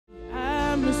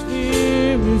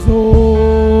is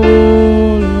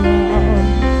all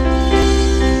around.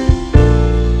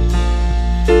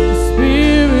 The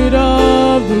Spirit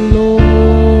of the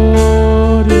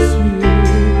Lord is here.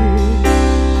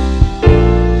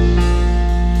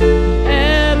 The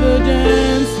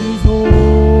evidence is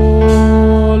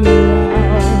all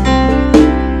around.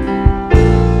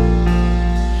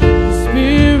 The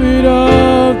Spirit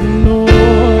of the Lord.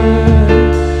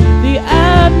 The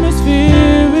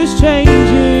atmosphere is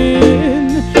changing.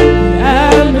 The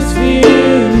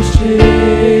atmosphere is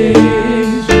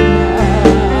changing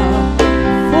now.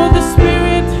 For the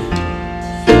Spirit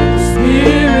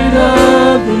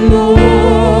of the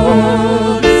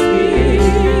Lord is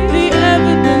here. The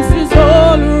evidence is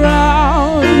all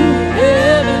around. The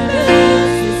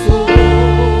evidence is all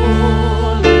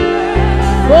around.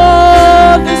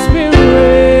 For the Spirit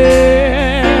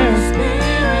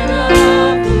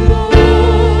of the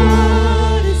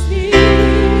Lord is here.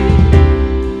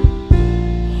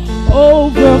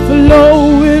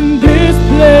 Overflow in this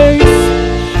place.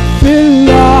 Fill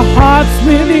our hearts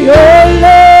with your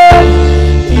love.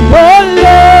 Your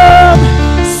love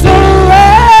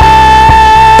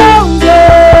surrounds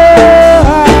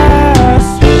us.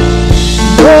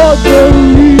 You're the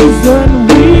reason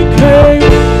we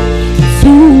came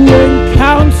to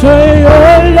encounter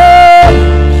your love,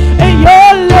 and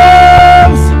your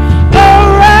love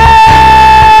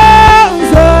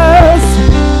surrounds us.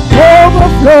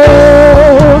 Overflow.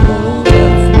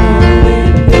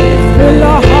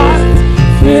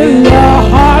 Fill our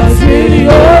hearts with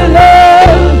your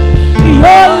love.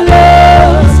 Your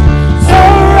love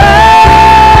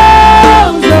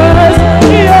surrounds us.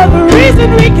 You're the reason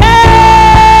we came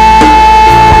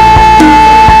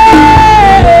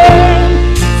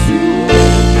to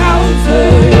encounter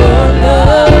your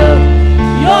love.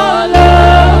 Your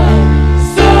love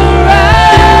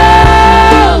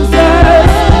surrounds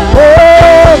us.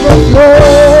 Overflow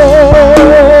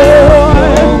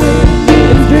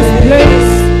in this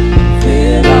place.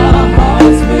 Fill our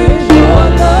hearts with your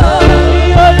love.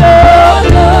 Your love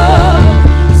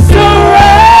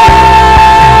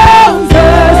surrounds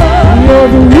us. You're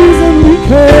the reason we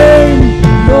came.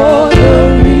 You're the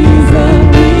reason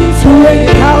we to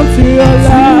encounter your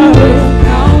love.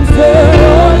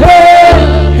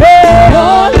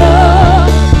 Your love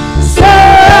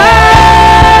surrounds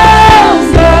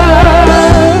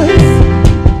us.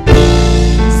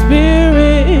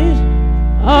 Spirit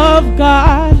of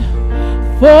God,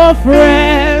 for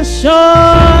fresh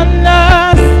on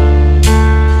us.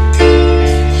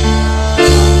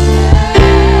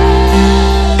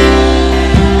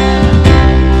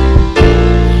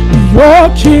 Your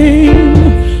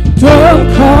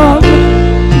kingdom come,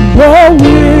 your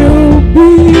will be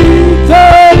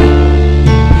done.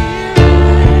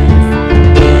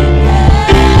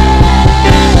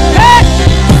 Hey,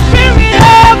 Spirit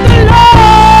of the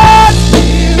Lord,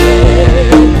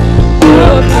 Spirit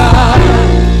of God,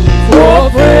 for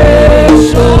fresh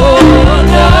on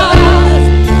us.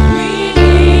 We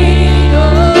need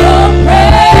your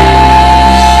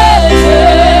presence.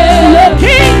 Your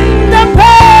kingdom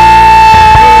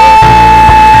come.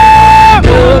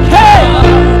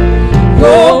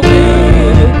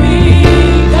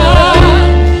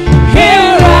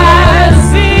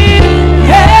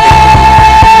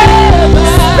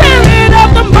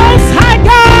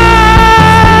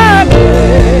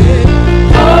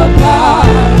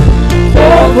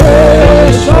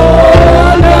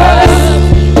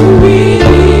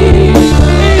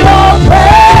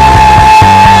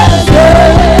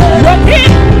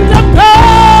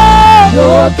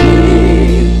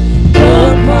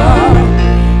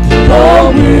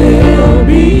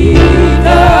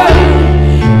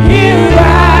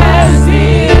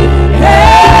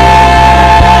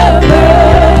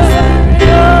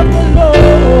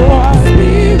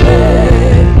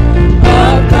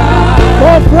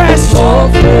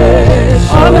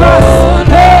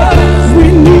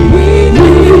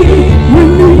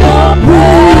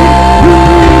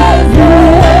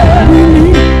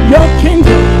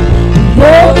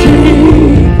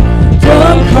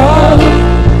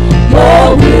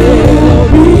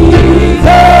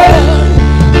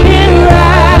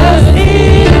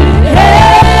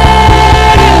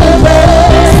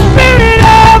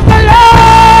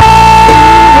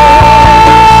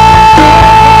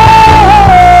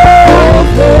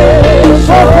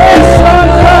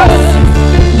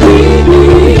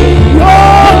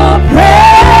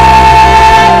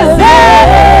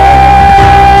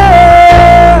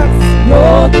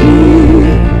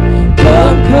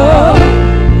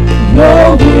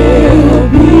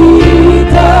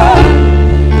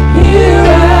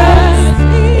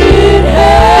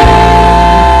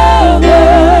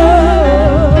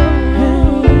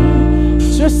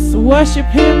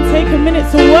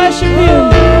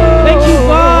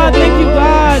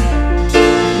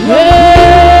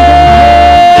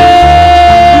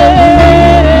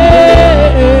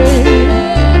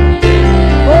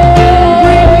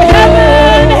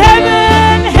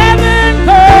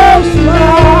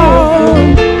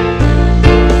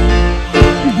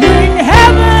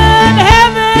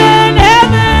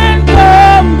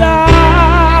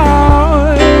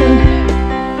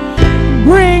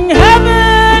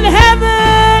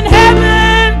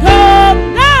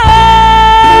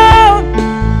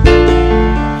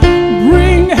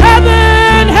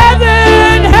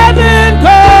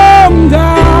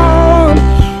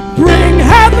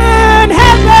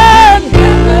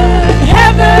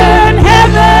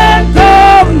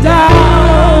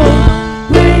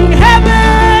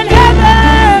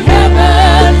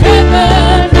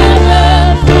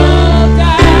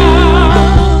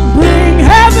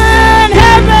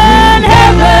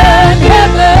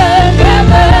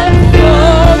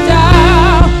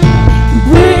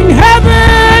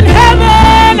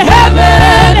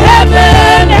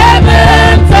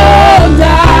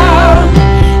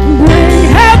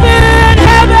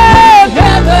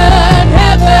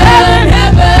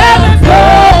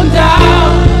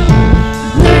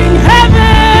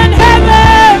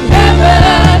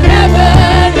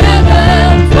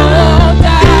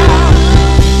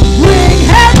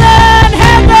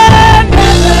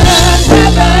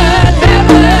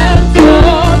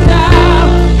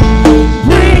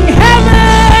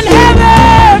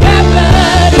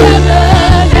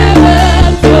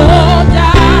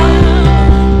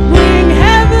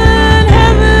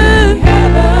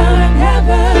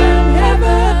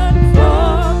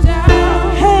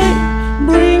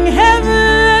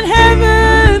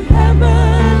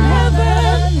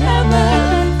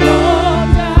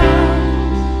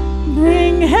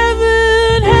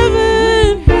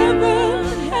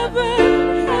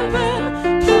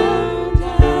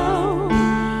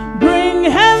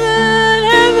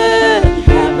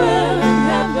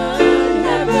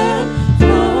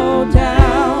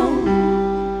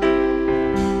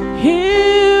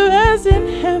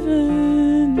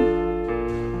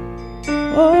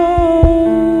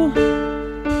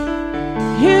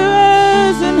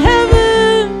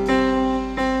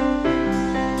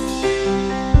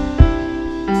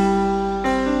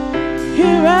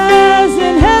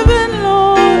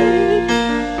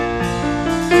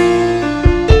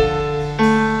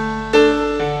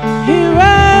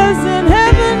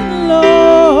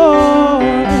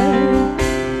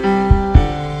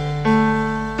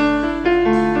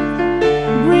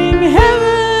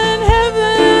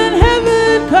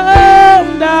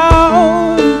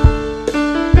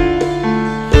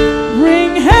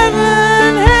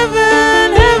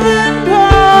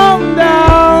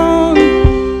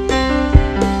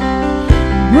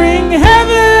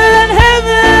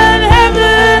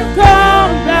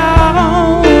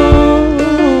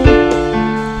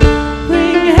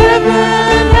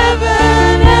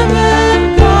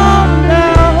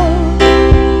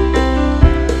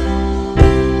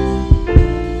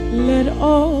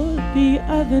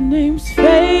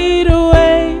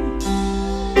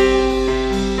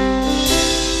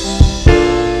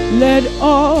 Let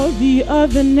all the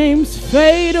other names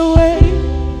fade away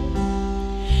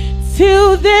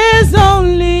till there's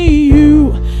only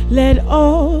you. Let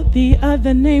all the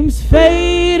other names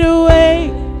fade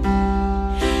away.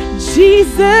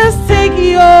 Jesus, take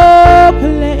your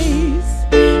place.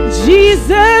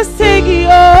 Jesus, take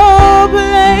your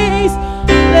place.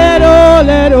 Let all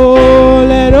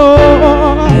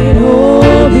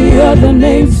the other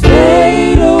names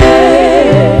fade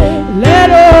away. Let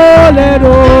all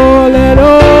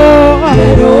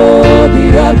the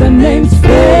other names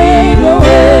fade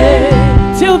away.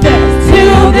 Till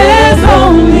there's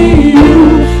only you.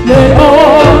 Let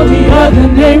all the other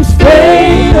names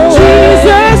fade away.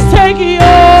 Jesus, take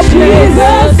your place.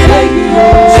 Jesus, take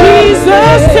your place.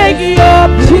 Jesus, take your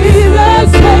place. Jesus,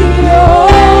 take your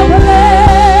place.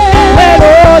 Let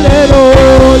all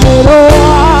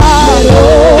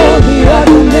the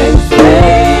other names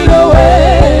fade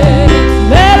away.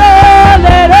 Let all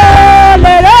the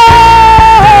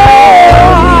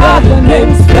other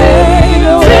names fade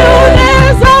away. Till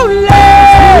there's only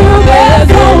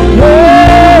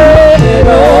let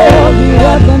all the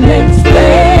other names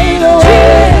fade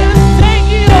away.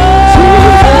 Jesus,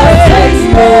 take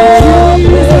your place.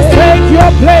 Jesus, take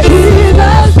your place.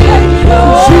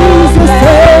 Jesus,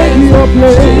 take your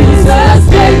place.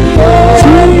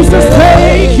 Jesus, take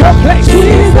your place. Jesus, take your place.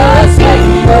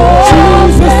 Jesus,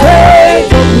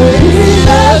 take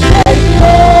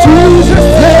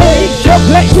your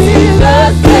place. Jesus,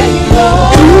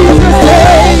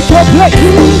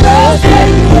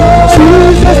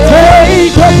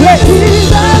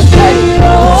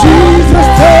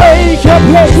 take your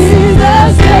place. Jesus, take your place.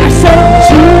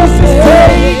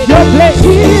 Jesus, take your place. Jesus,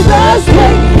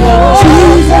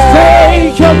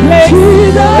 take your place.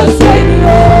 Jesus,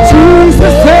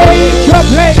 take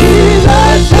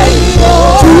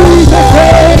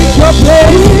your place. Jesus,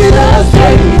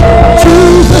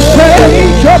 take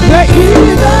your place. Jesus, take your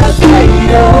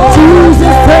place.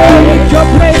 Jesus, take your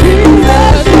place.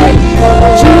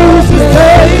 Jesus,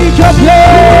 take your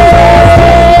place.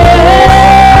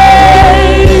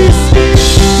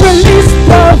 Release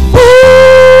the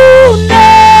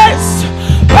fullness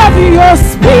of your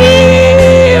spirit.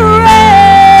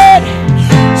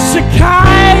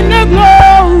 Shekinah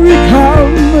glory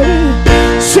come.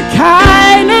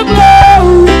 Shekinah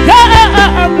glory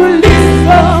come. Release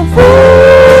the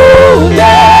fullness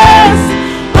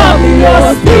of your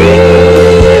spirit.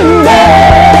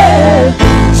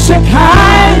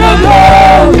 Shekinah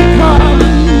glory come.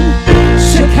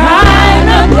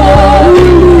 Shekinah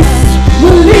glory.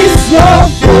 Release your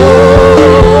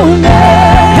fullness,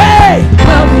 hey,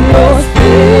 of your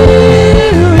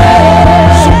spirit.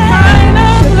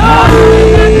 Shekinah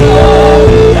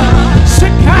glory.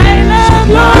 Shekinah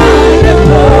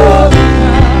glory.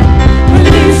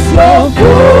 Release your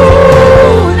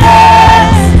fullness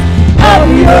of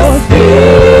your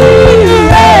spirit.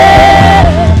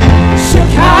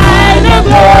 Shekinah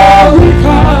glory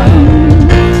come.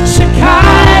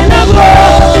 Shekinah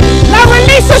glory. Now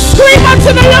release a scream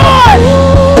unto the Lord.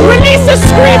 Release a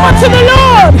scream unto the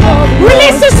Lord.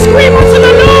 Release a scream unto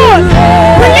the Lord.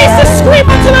 Release a scream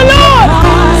unto the Lord.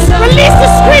 Release a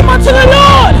scream unto the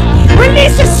Lord.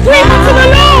 Release a scream unto the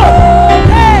Lord.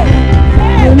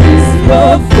 Release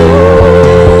your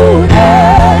fullness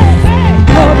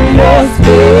of your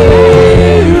spirit.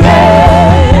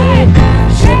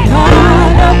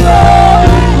 Shekinah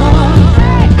glory.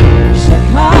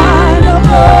 Shekinah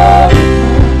glory.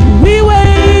 We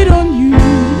wait on you.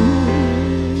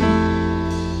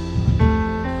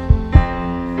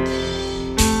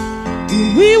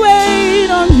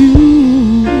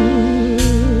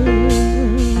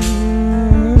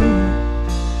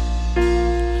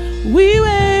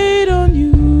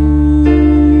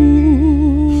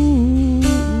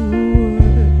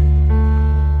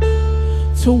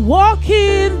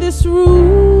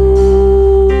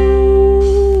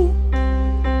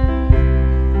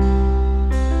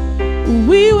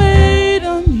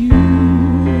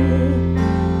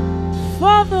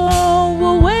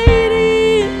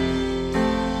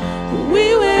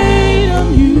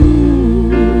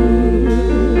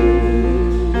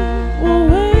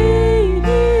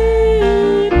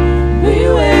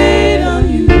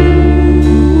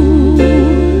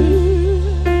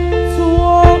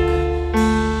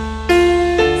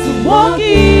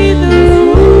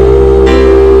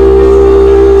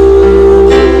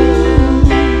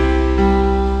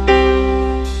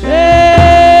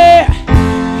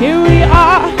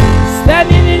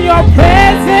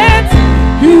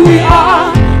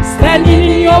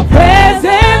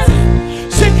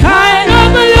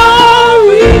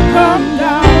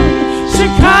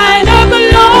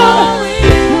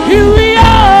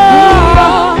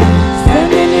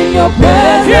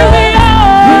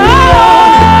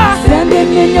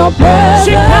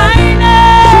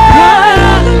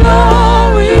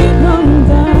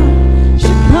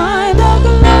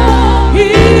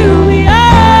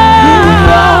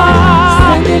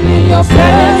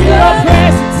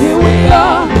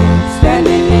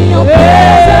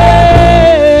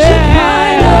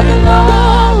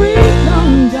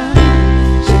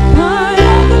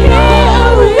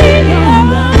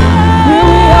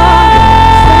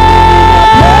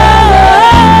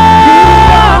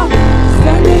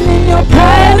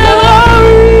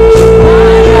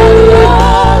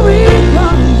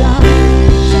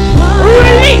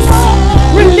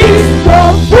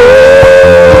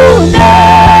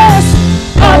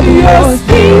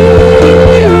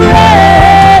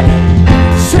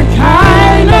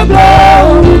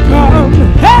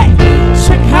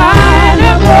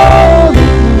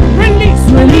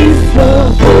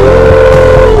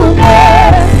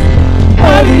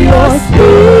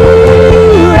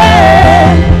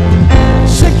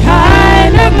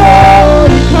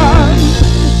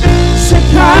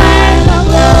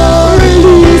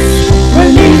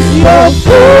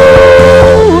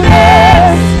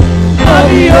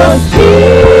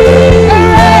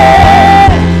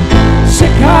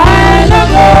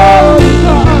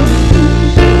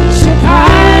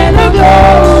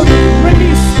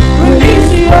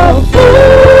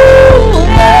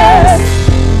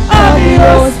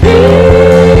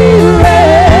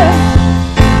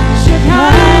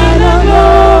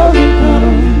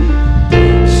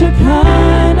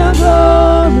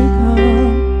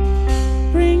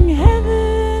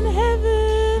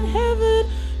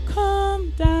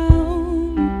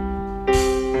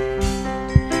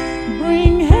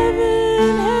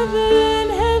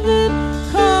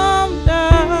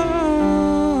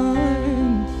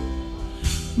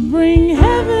 Bring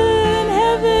heaven,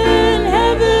 heaven,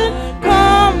 heaven,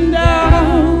 come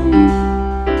down.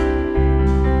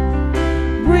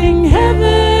 Bring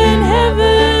heaven,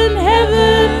 heaven,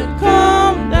 heaven,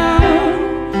 come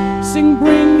down. Sing,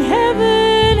 bring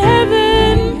heaven,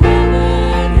 heaven,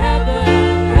 heaven,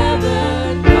 heaven,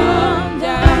 heaven, come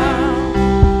down.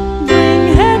 Bring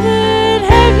heaven,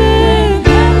 heaven,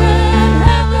 heaven,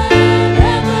 heaven,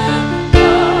 heaven,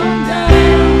 come down.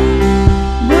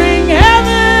 Bring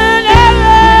heaven,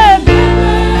 heaven,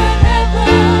 heaven,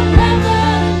 heaven,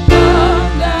 heaven,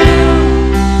 come down.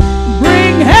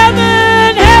 Bring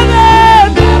heaven,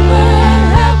 heaven, heaven,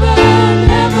 heaven,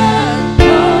 heaven,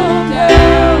 come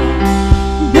down.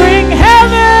 Bring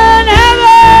heaven,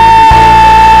 heaven,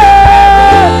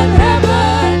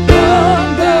 heaven,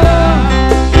 come down.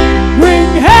 Bring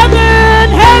heaven,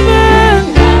 heaven,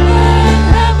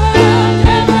 heaven,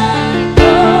 heaven,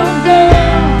 come down.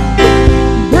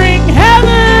 Bring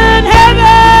heaven, heaven,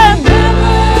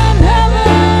 heaven,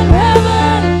 heaven,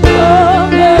 heaven, come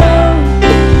down.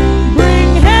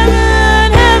 Bring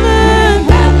heaven, heaven, heaven,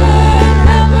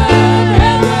 heaven,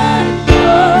 heaven,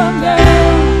 come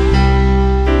down.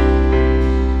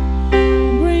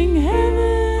 Bring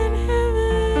heaven,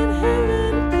 heaven,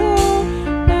 heaven, come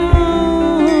down.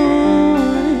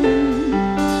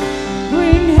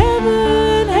 Bring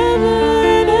heaven,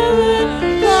 heaven, heaven,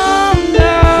 come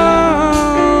down.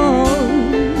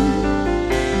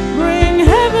 Bring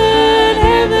heaven,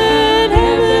 heaven,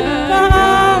 heaven,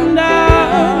 come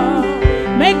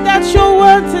down. Make that your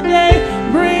word today.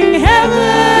 Bring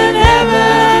heaven,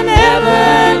 heaven,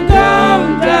 heaven,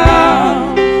 come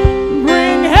down.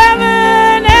 Bring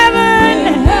heaven,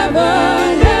 heaven,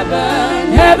 heaven,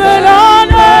 heaven, heaven on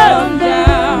earth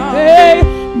down. Hey,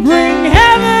 bring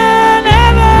heaven,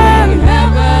 heaven,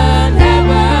 heaven,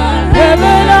 heaven,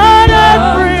 heaven on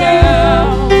earth.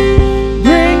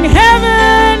 Bring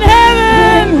heaven, heaven,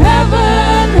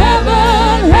 heaven,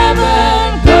 heaven, heaven,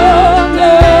 come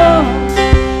down.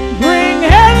 Bring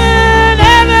heaven,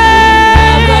 heaven,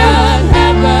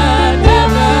 heaven,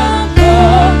 heaven,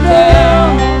 come down.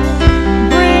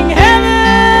 Bring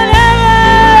heaven,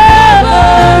 heaven,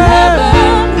 heaven,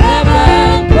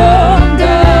 heaven, come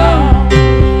down.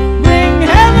 Bring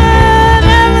heaven,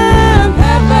 heaven,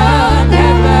 heaven,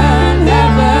 heaven,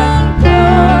 heaven,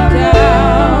 come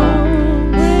down.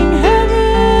 Bring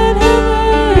heaven,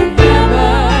 heaven,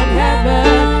 heaven, heaven,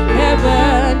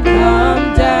 heaven, come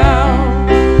down.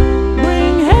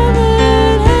 Bring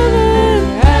heaven, heaven,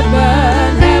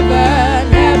 heaven, heaven,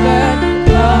 heaven,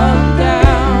 come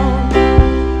down.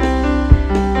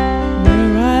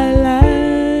 Where I lack,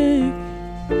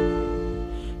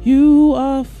 you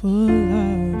are full of.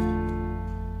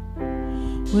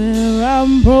 Where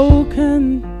I'm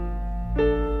broken,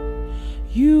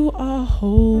 you are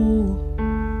whole.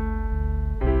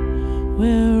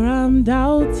 Where I'm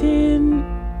doubting,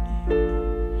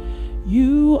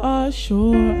 you are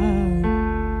sure of.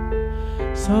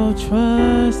 So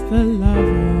trust the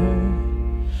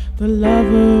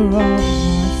lover of my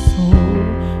soul.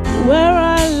 Where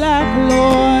I lack,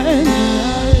 Lord,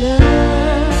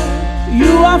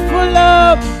 you are full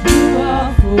of.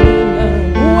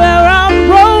 Where I'm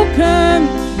broken,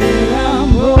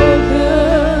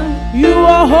 you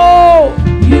are whole.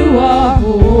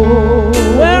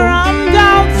 Where I'm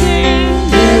doubting,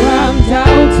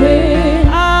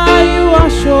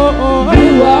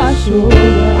 you are sure.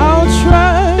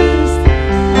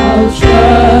 I'll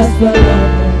trust the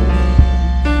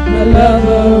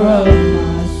lover of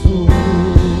my soul.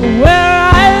 Where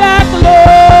I lack,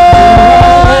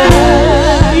 Lord,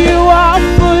 you are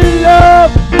full of.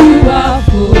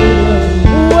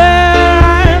 Where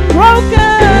I'm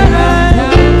broken,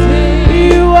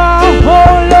 you are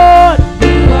whole, Lord.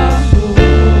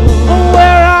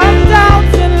 Where I'm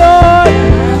doubting, Lord,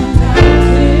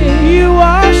 you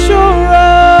are sure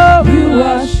of.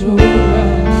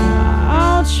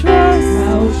 I'll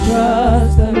trust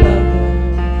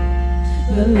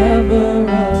the lover of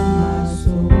my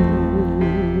soul.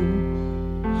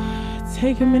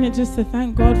 Take a minute just to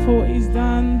thank God for what He's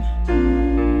done.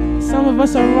 Some of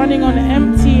us are running on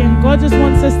empty, and God just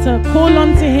wants us to call on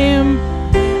to Him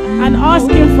and ask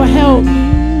Him for help.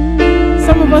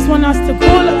 Some of us want us to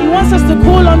call. He wants us to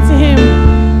call on to Him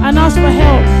and ask for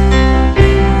help.